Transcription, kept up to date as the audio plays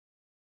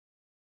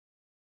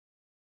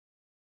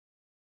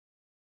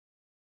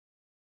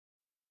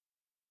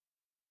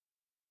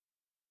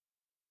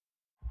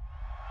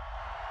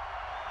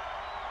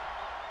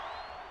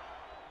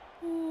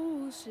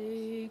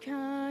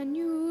can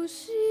you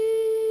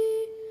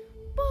see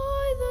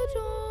by the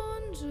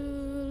dawn's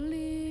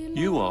early light?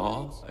 You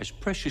are as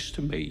precious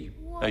to me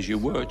as you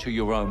were to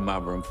your own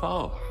mother and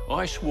father.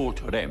 I swore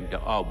to them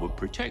that I would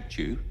protect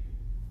you,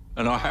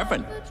 and I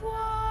haven't. The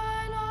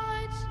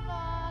twilight's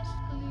last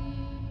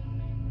gleam.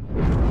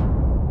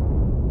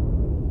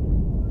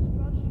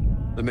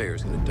 The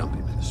mayor's gonna dump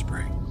him in the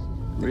spring.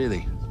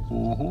 Really?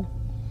 Mm-hmm.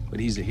 But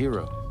he's a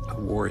hero. A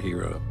war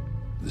hero.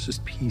 This is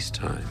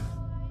peacetime.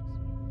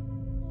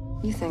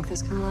 You think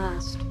this can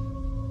last?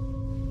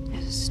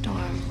 There's a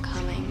storm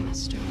coming,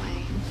 Mr.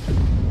 Wayne.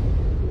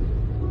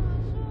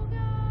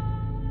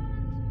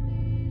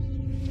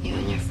 You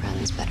and your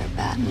friends better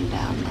batten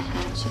down the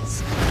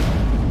hatches.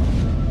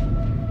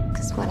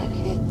 Because when it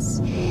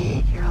hits,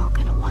 you're all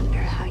gonna wonder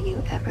how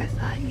you ever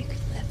thought you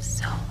could live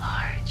so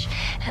large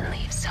and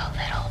leave so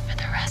little for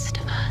the rest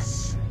of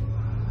us.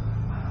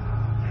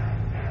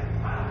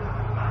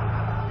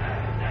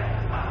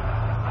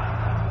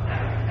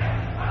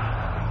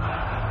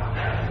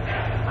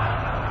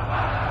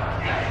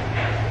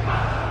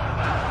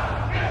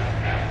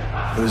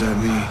 What does that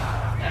mean?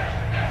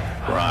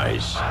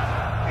 Rise.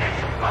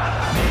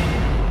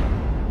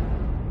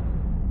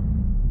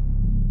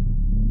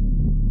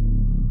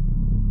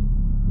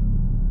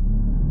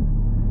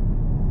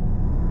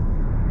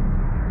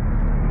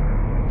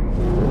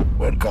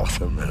 When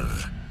Gotham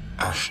is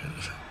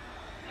ashes,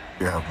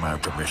 you have my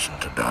permission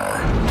to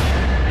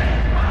die.